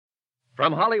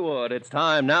From Hollywood, it's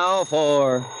time now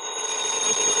for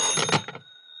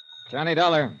Johnny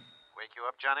Dollar. Wake you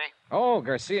up, Johnny? Oh,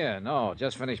 Garcia. No,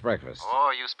 just finished breakfast.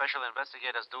 Oh, you special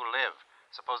investigators do live.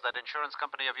 Suppose that insurance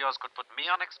company of yours could put me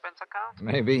on expense account?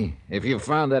 Maybe. If you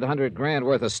found that $100,000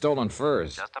 worth of stolen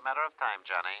furs. Just a matter of time,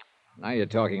 Johnny. Now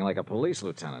you're talking like a police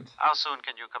lieutenant. How soon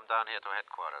can you come down here to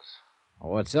headquarters?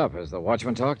 What's up? Has the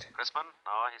watchman talked? Crispin?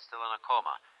 No, he's still in a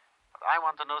coma. But I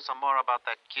want to know some more about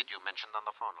that kid you mentioned on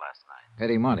the phone last night.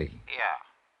 Eddie Monty. Yeah.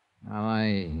 Well,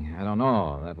 I don't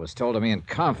know. That was told to me in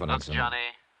confidence. Look,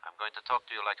 Johnny, I'm going to talk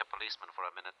to you like a policeman for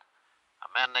a minute. A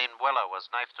man named Weller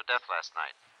was knifed to death last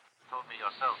night. You told me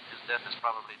yourself his death is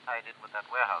probably tied in with that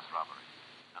warehouse robbery.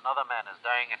 Another man is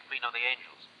dying at Queen of the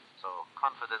Angels. So,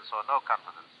 confidence or no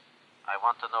confidence, I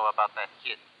want to know about that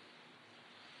kid.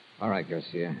 All right,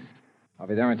 Garcia. I'll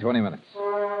be there in 20 minutes.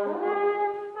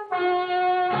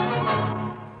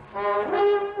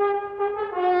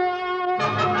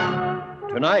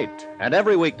 Tonight and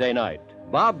every weekday night,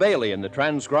 Bob Bailey in the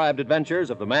transcribed adventures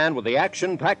of the man with the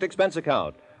action-packed expense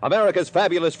account, America's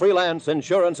fabulous freelance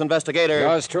insurance investigator.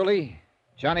 Yours truly,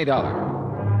 Johnny Dollar.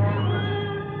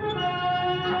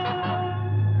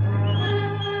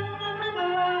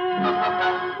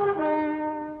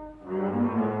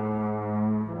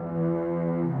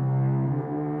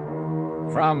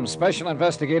 From Special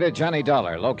Investigator Johnny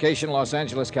Dollar, location Los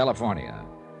Angeles, California.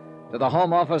 To the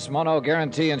Home Office Mono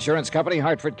Guarantee Insurance Company,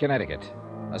 Hartford, Connecticut.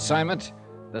 Assignment,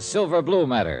 the Silver Blue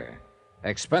Matter.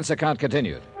 Expense account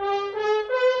continued.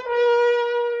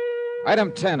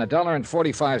 Item 10,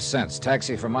 $1.45.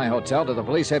 Taxi from my hotel to the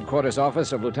police headquarters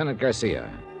office of Lieutenant Garcia.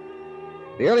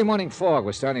 The early morning fog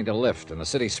was starting to lift and the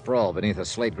city sprawled beneath a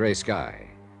slate-gray sky.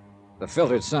 The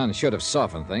filtered sun should have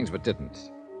softened things, but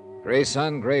didn't. Gray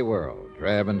sun, gray world,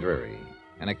 drab and dreary,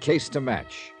 and a case to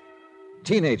match.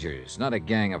 Teenagers, not a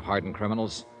gang of hardened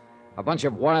criminals. A bunch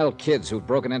of wild kids who'd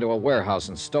broken into a warehouse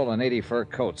and stolen 80 fur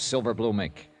coats, silver blue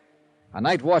mink. A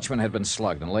night watchman had been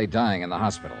slugged and lay dying in the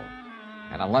hospital.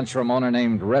 And a lunchroom owner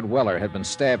named Red Weller had been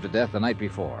stabbed to death the night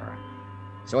before.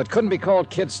 So it couldn't be called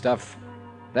kid stuff.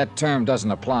 That term doesn't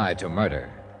apply to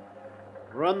murder.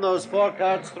 Run those 4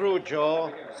 cards through,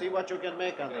 Joe. See what you can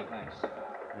make on them. Thanks.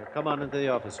 Come on into the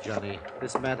office, Johnny.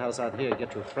 This madhouse out here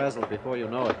get you frazzled before you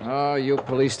know it. Oh, you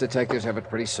police detectives have it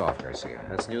pretty soft, Garcia.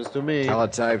 That's news to me.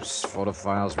 Teletypes, photo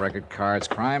files, record cards,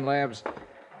 crime labs.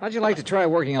 How'd you like to try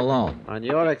working alone? On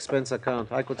your expense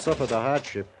account, I could suffer the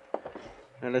hardship.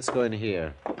 Now, let's go in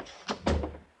here.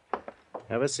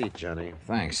 Have a seat, Johnny.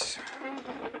 Thanks.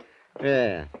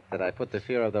 Yeah. Did I put the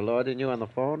fear of the Lord in you on the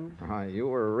phone? You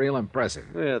were real impressive.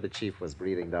 Well, the chief was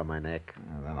breathing down my neck.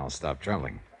 Then I'll stop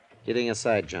trembling. Kidding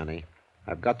aside, Johnny,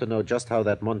 I've got to know just how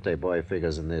that Monte boy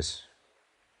figures in this.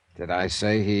 Did I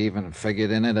say he even figured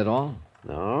in it at all?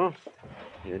 No.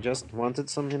 You just wanted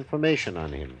some information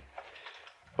on him.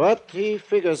 But he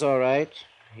figures all right.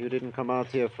 You didn't come out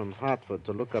here from Hartford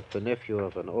to look up the nephew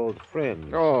of an old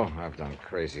friend. Oh, I've done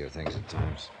crazier things at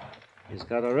times. He's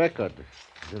got a record.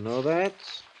 You know that?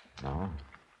 No?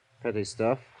 Petty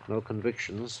stuff. No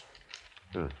convictions.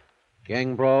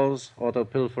 Gang brawls, auto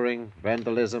pilfering,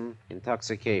 vandalism,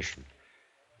 intoxication.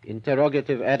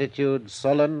 Interrogative attitude,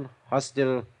 sullen,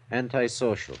 hostile,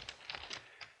 antisocial.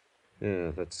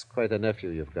 Yeah, that's quite a nephew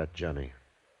you've got, Johnny.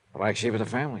 Black sheep of the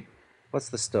family. What's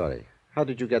the story? How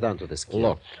did you get onto this kid?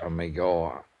 Look,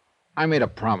 amigo, I made a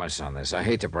promise on this. I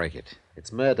hate to break it.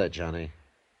 It's murder, Johnny.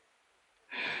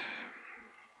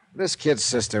 This kid's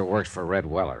sister worked for Red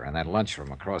Weller in that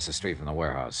lunchroom across the street from the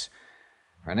warehouse.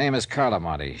 Her name is Carla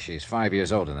Monty. She's 5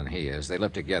 years older than he is. They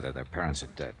live together. Their parents are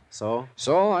dead. So?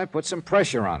 So I put some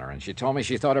pressure on her, and she told me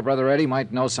she thought her brother Eddie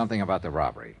might know something about the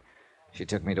robbery. She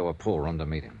took me to a pool room to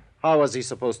meet him. How was he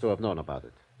supposed to have known about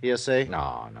it? Hearsay?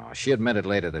 No. She admitted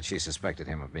later that she suspected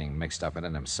him of being mixed up in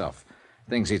it himself.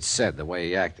 Things he'd said, the way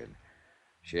he acted.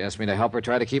 She asked me to help her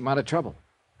try to keep him out of trouble.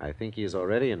 I think he's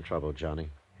already in trouble,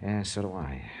 Johnny. Yeah, so do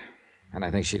I. And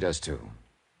I think she does, too.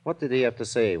 What did he have to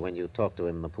say when you talked to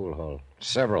him in the pool hall?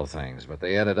 Several things, but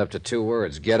they added up to 2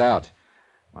 words. Get out.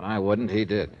 When I wouldn't, he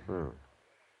did.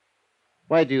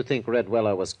 Why do you think Red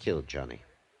Weller was killed, Johnny?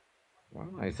 Well,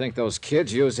 I think those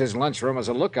kids used his lunchroom as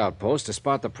a lookout post to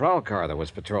spot the prowl car that was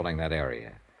patrolling that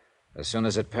area. As soon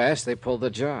as it passed, they pulled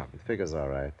the job. It figures all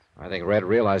right. I think Red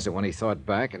realized it when he thought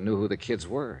back and knew who the kids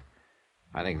were.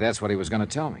 I think that's what he was going to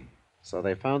tell me. So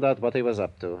they found out what he was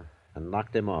up to and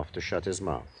knocked him off to shut his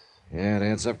mouth. Yeah, it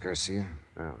adds up, Garcia.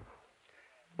 Oh.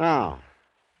 Now,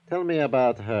 tell me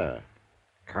about her.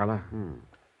 Carla?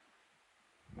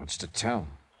 What's to tell?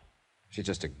 She's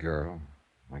just a girl,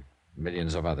 like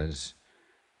millions of others.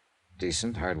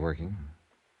 Decent, hardworking,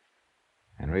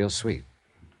 and real sweet.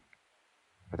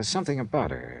 But there's something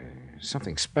about her,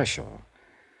 something special.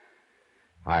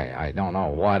 I don't know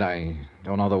what, I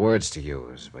don't know the words to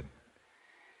use, but...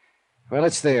 Well,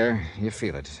 it's there. You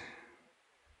feel it.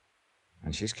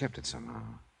 And she's kept it somehow,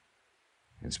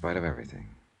 in spite of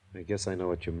everything. I guess I know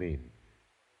what you mean.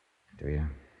 Do you?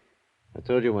 I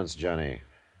told you once, Johnny,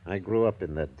 I grew up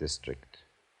in that district.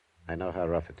 I know how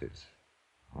rough it is.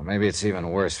 Well, maybe it's even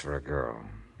worse for a girl.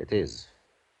 It is.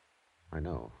 I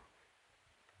know.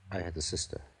 I had a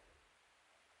sister.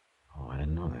 Oh, I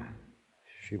didn't know that.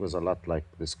 She was a lot like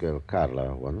this girl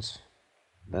Carla once.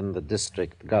 Then the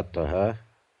district got to her,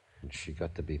 and she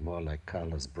got to be more like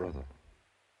Carla's brother.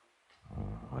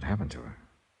 What happened to her?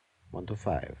 1 to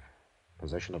 5.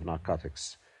 Possession of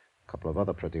narcotics. A couple of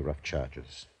other pretty rough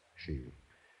charges. She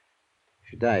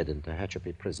died in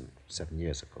Tehachapi prison 7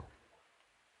 years ago.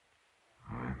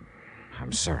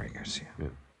 I'm sorry, Garcia. Yeah.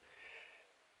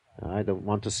 I don't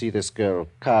want to see this girl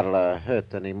Carla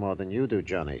hurt any more than you do,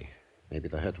 Johnny. Maybe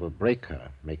the hurt will break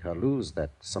her, make her lose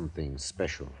that something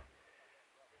special.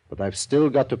 But I've still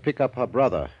got to pick up her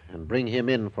brother and bring him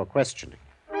in for questioning.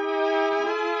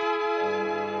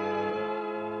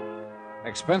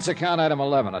 Expense account item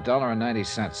 11,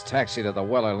 $1.90. Taxi to the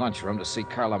Weller lunchroom to see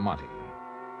Carla Monte.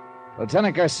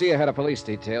 Lieutenant Garcia had a police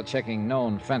detail checking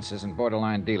known fences and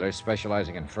borderline dealers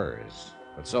specializing in furs.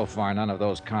 But so far, none of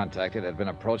those contacted had been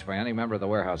approached by any member of the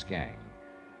warehouse gang.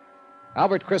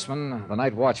 Albert Chrisman, the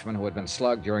night watchman who had been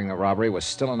slugged during the robbery, was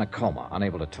still in a coma,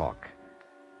 unable to talk.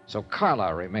 So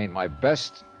Carla remained my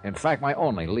best, in fact, my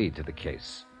only lead to the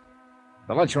case.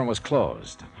 The lunchroom was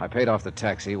closed. I paid off the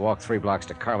taxi, walked 3 blocks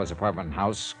to Carla's apartment and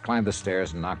house, climbed the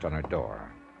stairs, and knocked on her door.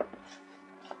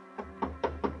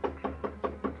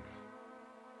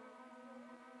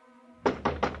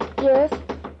 Yes?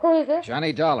 Who is it?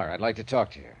 Johnny Dollar, I'd like to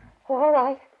talk to you. Oh, all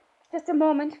right. Just a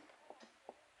moment.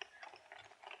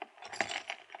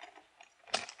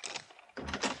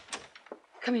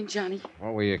 Come in, Johnny.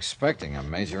 What were you expecting, a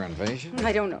major invasion?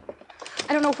 I don't know.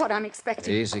 I don't know what I'm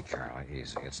expecting. Easy, Carla,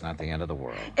 easy. It's not the end of the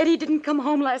world. Eddie didn't come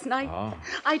home last night. Oh?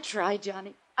 I tried,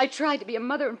 Johnny. I tried to be a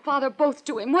mother and father both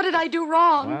to him. What did I do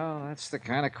wrong? Well, that's the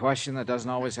kind of question that doesn't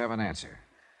always have an answer.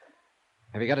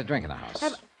 Have you got a drink in the house?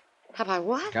 Have I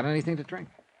what? Got anything to drink?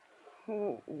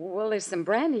 Well, there's some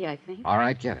brandy, I think. All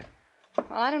right, get it.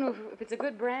 Well, I don't know if it's a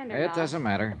good brand or It not. doesn't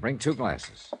matter. Bring 2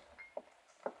 glasses.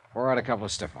 Pour out a couple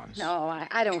of stiff ones. No,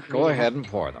 I don't Go really ahead and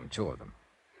pour them, 2 of them.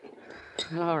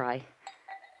 All right.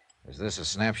 Is this a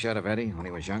snapshot of Eddie when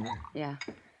he was younger? Yeah.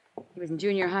 He was in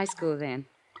junior high school then.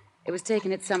 It was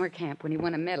taken at summer camp when he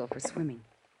won a medal for swimming.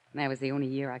 And that was the only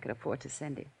year I could afford to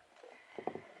send him.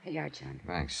 Here you are, John.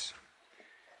 Thanks.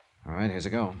 All right, here's a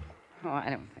go. Oh, I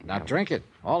don't think Now drink it,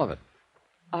 all of it.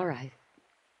 All right.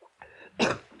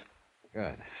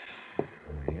 Good.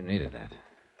 You needed that.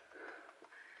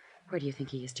 Where do you think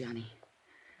he is, Johnny?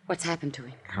 What's happened to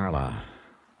him? Carla,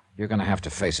 you're going to have to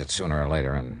face it sooner or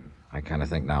later, and I kind of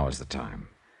think now is the time.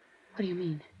 What do you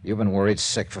mean? You've been worried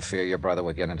sick for fear your brother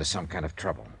would get into some kind of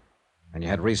trouble. And you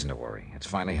had reason to worry. It's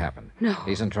finally happened. No.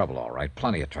 He's in trouble, all right.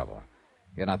 Plenty of trouble.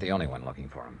 You're not the only one looking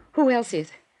for him. Who else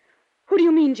is? Who do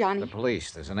you mean, Johnny? The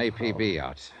police. There's an APB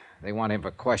out. They want him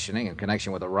for questioning in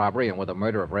connection with the robbery and with the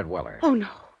murder of Red Weller. Oh, no.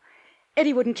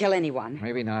 Eddie wouldn't kill anyone.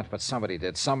 Maybe not, but somebody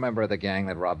did. Some member of the gang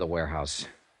that robbed the warehouse.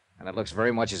 And it looks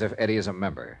very much as if Eddie is a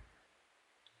member.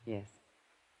 Yes.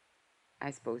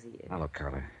 I suppose he is. Now, look,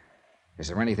 Carla. Is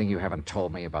there anything you haven't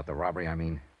told me about the robbery, I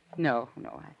mean? No.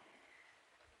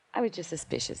 I was just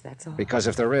suspicious, that's all. Because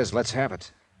if there is, let's have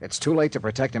it. It's too late to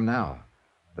protect him now.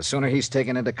 The sooner he's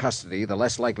taken into custody, the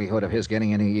less likelihood of his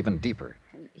getting any even deeper.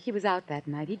 He was out that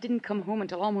night. He didn't come home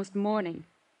until almost morning.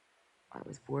 I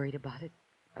was worried about it,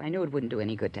 but I knew it wouldn't do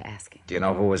any good to ask him. Do you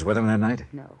know who was with him that night?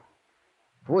 No.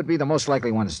 Who would be the most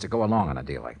likely ones to go along on a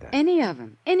deal like that? Any of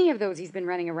them. Any of those he's been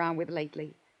running around with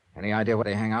lately. Any idea where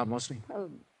they hang out mostly? Well,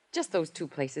 just those 2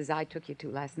 places I took you to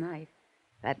last night.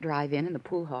 That drive-in and the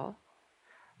pool hall.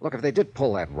 Look, if they did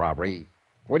pull that robbery,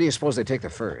 where do you suppose they take the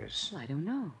furs? Well, I don't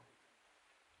know.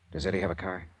 Does Eddie have a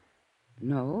car?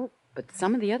 No, but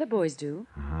some of the other boys do.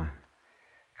 Uh-huh.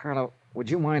 Carla, would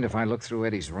you mind if I looked through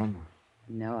Eddie's room?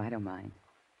 No, I don't mind.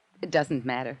 It doesn't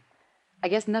matter. I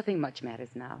guess nothing much matters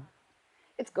now.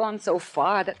 It's gone so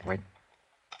far that... Wait.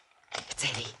 It's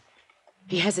Eddie.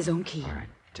 He has his own key. All right,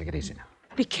 take it easy now.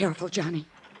 Be careful, Johnny.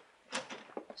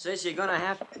 Sis, you're gonna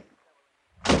have...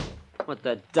 What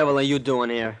the devil are you doing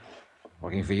here?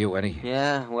 Looking for you, Eddie.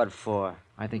 Yeah? What for?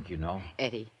 I think you know.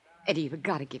 Eddie, you've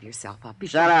got to give yourself up.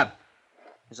 Shut up!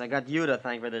 Because I got you to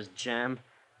thank for this jam.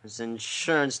 This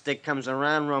insurance dick comes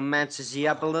around, romances you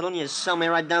up a little, and you sell me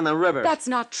right down the river. That's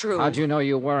not true. How'd you know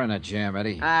you were in a jam,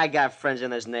 Eddie? I got friends in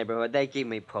this neighborhood. They keep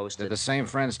me posted. Did the same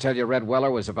friends tell you Red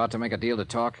Weller was about to make a deal to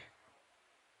talk?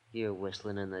 You're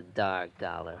whistling in the dark,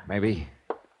 Dollar. Maybe.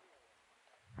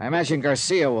 I imagine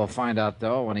Garcia will find out,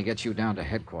 though, when he gets you down to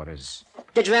headquarters.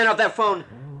 Get your hand off that phone.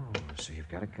 Oh, so you've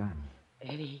got a gun.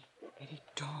 Eddie,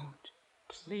 don't.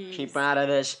 Please. Keep out of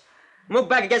this. Move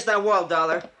back against that wall,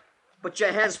 Dollar. Put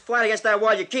your hands flat against that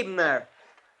wall. You keep them there.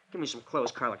 Give me some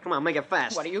clothes, Carla. Come on, make it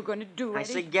fast. What are you going to do, Eddie? I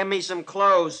said give me some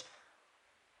clothes.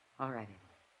 All right,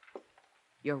 Eddie.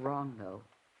 You're wrong, though.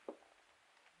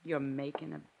 You're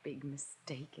making a big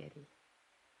mistake, Eddie.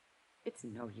 It's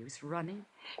no use running.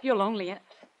 You'll only...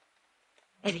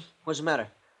 Eddie. What's the matter?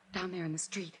 Down there in the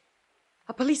street.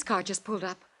 A police car just pulled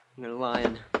up. You're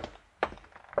lying.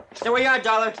 Stay where you are,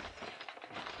 Dollar.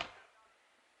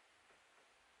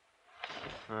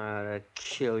 I'd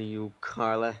kill you,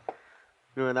 Carla.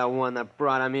 You're that one that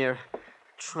brought him here.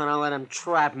 Trying to let him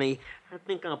trap me. I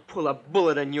think I'll pull a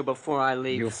bullet in you before I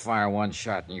leave. You fire one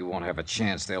shot and you won't have a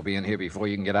chance. They'll be in here before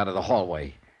you can get out of the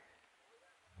hallway.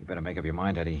 You better make up your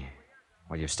mind, Eddie.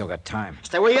 Well, you've still got time.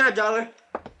 Stay where you are, Dollar.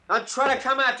 I'm trying to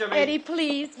come after me. Eddie,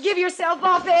 please. Give yourself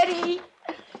up, Eddie.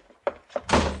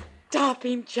 Stop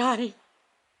him, Johnny.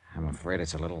 I'm afraid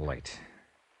it's a little late.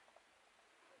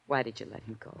 Why did you let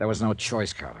him go? There was no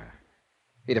choice, Carla.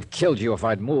 He'd have killed you if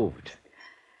I'd moved.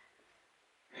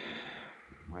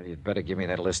 Well, you'd better give me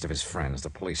that list of his friends. The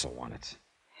police will want it.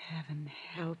 Heaven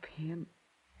help him.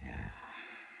 Yeah.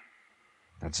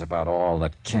 That's about all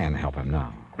that can help him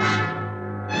now.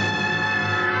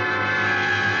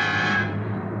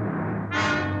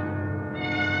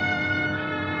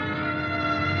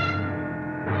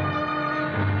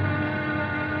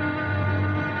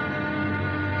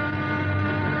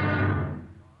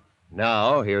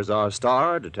 Now, here's our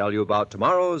star to tell you about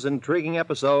tomorrow's intriguing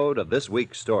episode of this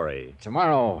week's story.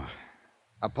 Tomorrow,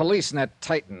 a police net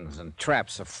tightens and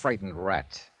traps a frightened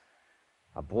rat.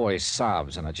 A boy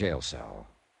sobs in a jail cell.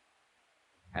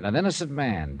 And an innocent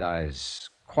man dies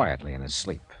quietly in his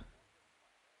sleep.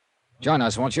 Join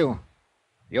us, won't you?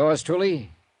 Yours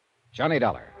truly, Johnny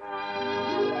Dollar.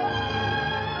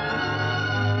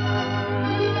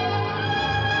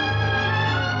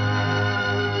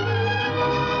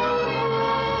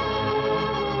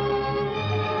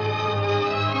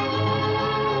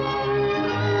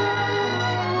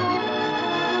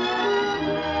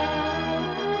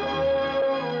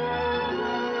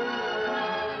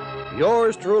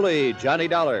 Yours truly, Johnny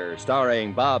Dollar,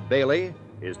 starring Bob Bailey,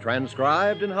 is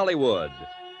transcribed in Hollywood.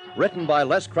 Written by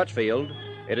Les Crutchfield,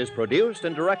 it is produced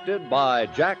and directed by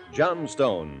Jack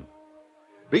Johnstone.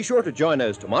 Be sure to join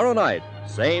us tomorrow night,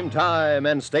 same time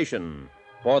and station,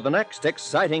 for the next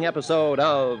exciting episode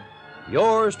of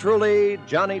Yours truly,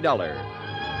 Johnny Dollar.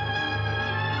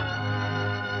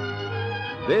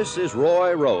 This is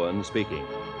Roy Rowan speaking.